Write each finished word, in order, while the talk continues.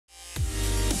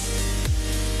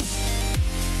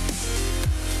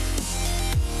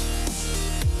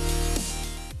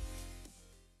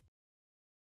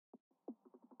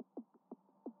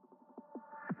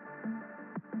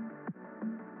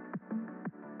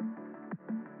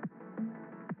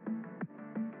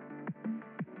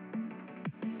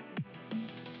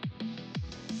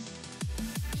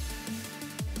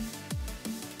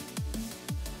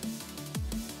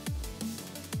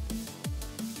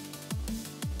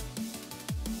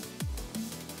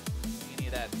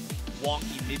that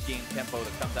wonky mid-game tempo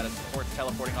that comes out of supports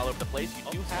teleporting all over the place.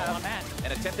 You do have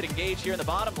an attempted engage here in the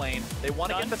bottom lane. They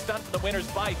want to get the stun from the winner's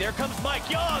bite. There comes Mike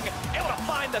Young, able to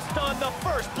find the stun, the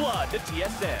first blood to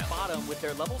TSM. Bottom with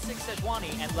their level 6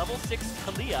 Sejuani and level 6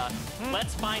 Kalia.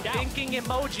 Let's find out. Thinking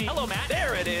emoji. Hello, Matt.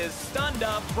 There it is. Stunned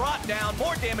up, brought down,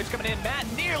 more damage coming in. Matt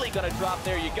nearly going to drop.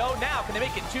 There you go. Now, can they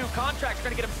make it two? Contract's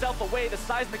trying to get himself away. The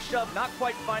seismic shove not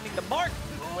quite finding the mark.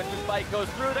 When the fight goes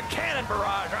through, the cannon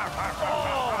barrage.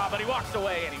 Oh, but he walks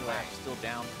away anyway. Still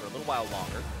down for a little while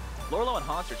longer. Lorlo and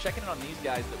Hanser checking in on these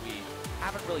guys that we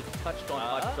haven't really touched on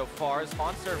much so far, as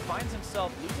Hanser finds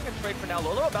himself losing a trade for now.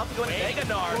 Lorlo about to go into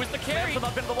Meganar. Who's the carry? Him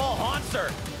up into the wall.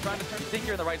 Hanser trying to turn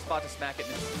Thinker in the right spot to smack it,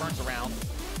 and it turns around.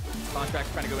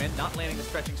 Contract's trying to go in, not landing the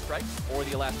stretching strikes or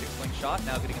the elastic slingshot.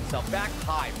 Now getting himself back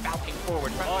high, falcing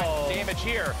forward, trying to find some damage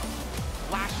here.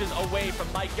 Flashes away from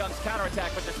Mike Young's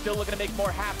counterattack, but they're still looking to make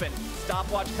more happen.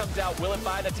 Stopwatch comes out. Will it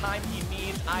buy the time he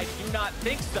needs? I do not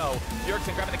think so.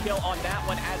 Bjergsen grabbing the kill on that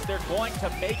one as they're going to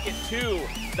make it two.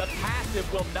 The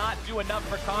passive will not do enough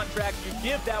for Contract. You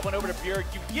give that one over to Bjerg.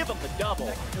 You give him the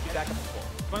double. He'll be back up to full.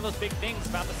 One of those big things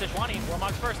about the Sejuani.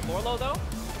 Warmog's first. Lorlo, though?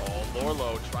 Oh,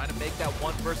 Lorlo trying to make that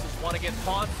 1 versus 1 against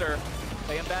Hanser.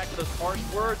 Playing back to those harsh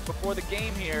words before the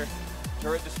game here.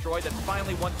 Turret destroyed. That's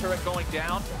finally one turret going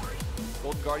down.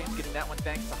 Golden Guardians getting that one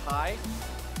thanks to High.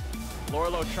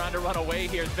 Lorlo trying to run away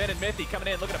here. Sven and Mithy coming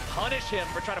in, looking to punish him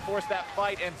for trying to force that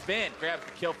fight, and Sven grabs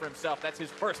the kill for himself. That's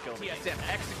his first kill. TSM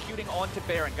executing onto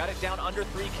Baron. Got it down under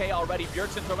 3K already.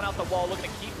 Bjergsen throwing out the wall, looking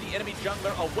to keep the enemy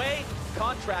jungler away.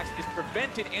 Contracts is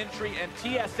prevented entry, and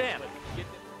TSM.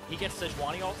 He gets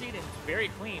Sejuani ulted, and it's very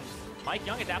clean. Mike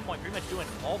Young at that point pretty much doing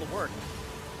all the work.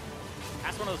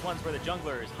 That's one of those ones where the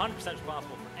jungler is 100%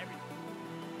 responsible for everything.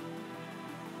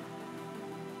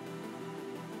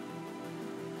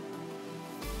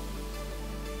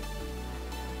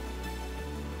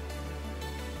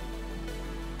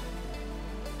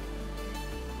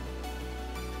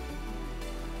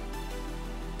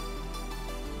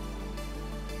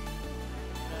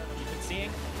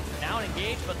 Now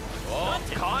engaged, but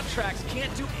Contracts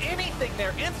can't do anything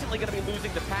there. Instantly going to be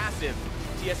losing the passive.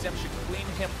 TSM should clean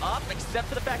him up, except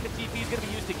for the fact that TP is going to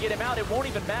be used to get him out. It won't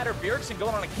even matter. Bjergsen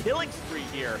going on a killing spree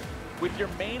here. With your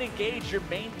main engage, your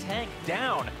main tank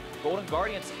down. Golden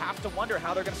Guardians have to wonder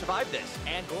how they're going to survive this.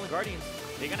 And Golden Guardians,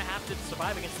 they're going to have to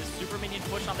survive against this super minion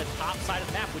push on the top side of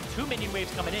the map with 2 minion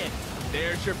waves coming in.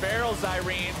 There's your barrels,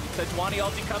 Irene. Sejuani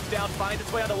ulti comes down, finds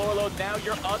its way onto Lorlo. Now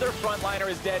your other frontliner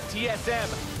is dead.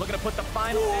 TSM looking to put the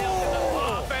final nail in the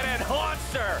coffin, and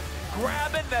Hanser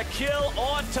grabbing the kill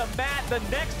onto Matt. The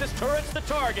Nexus turret's the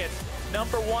targets.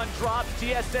 Number 1 drops.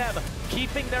 TSM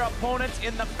keeping their opponents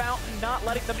in the fountain, not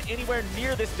letting them anywhere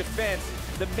near this defense.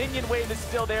 The minion wave is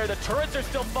still there. The turrets are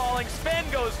still falling. Sven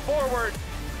goes forward.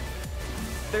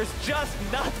 There's just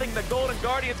nothing the Golden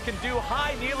Guardians can do.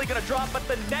 High nearly going to drop, but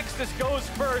the Nexus goes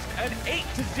first. An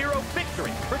 8-0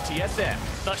 victory for TSM.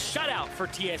 The shutout for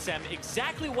TSM.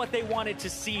 Exactly what they wanted to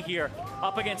see here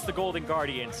up against the Golden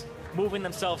Guardians. Moving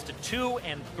themselves to 2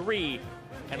 and 3.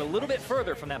 And a little bit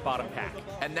further from that bottom pack.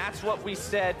 And that's what we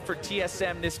said for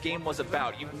TSM this game was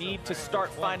about. You need to start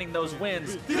finding those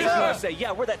wins. You want to say,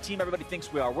 yeah, we're that team everybody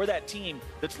thinks we are. We're that team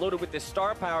that's loaded with this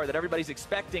star power that everybody's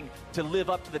expecting to live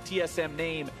up to the TSM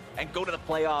name and go to the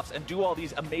playoffs and do all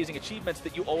these amazing achievements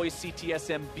that you always see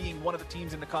TSM being one of the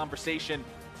teams in the conversation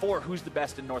for who's the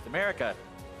best in North America.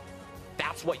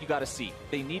 That's what you got to see.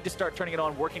 They need to start turning it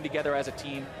on, working together as a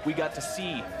team. We got to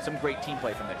see some great team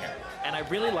play from them here. And I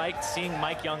really liked seeing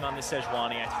Mike Young on the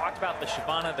Sejuani. I talked about the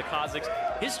Shyvana, the Kazakhs.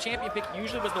 His champion pick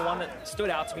usually was the one that stood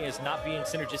out to me as not being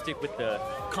synergistic with the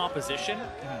composition,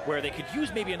 where they could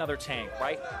use maybe another tank,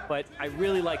 right? But I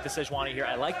really like the Sejuani here.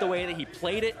 I like the way that he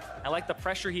played it. I like the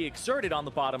pressure he exerted on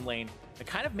the bottom lane. It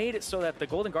kind of made it so that the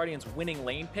Golden Guardians' winning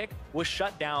lane pick was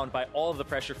shut down by all of the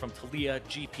pressure from Talia,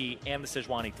 GP, and the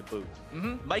Sejuani to boot.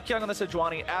 Mike Young on the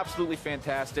Sejuani, absolutely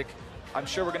fantastic. I'm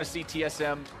sure we're going to see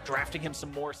TSM drafting him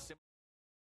some more.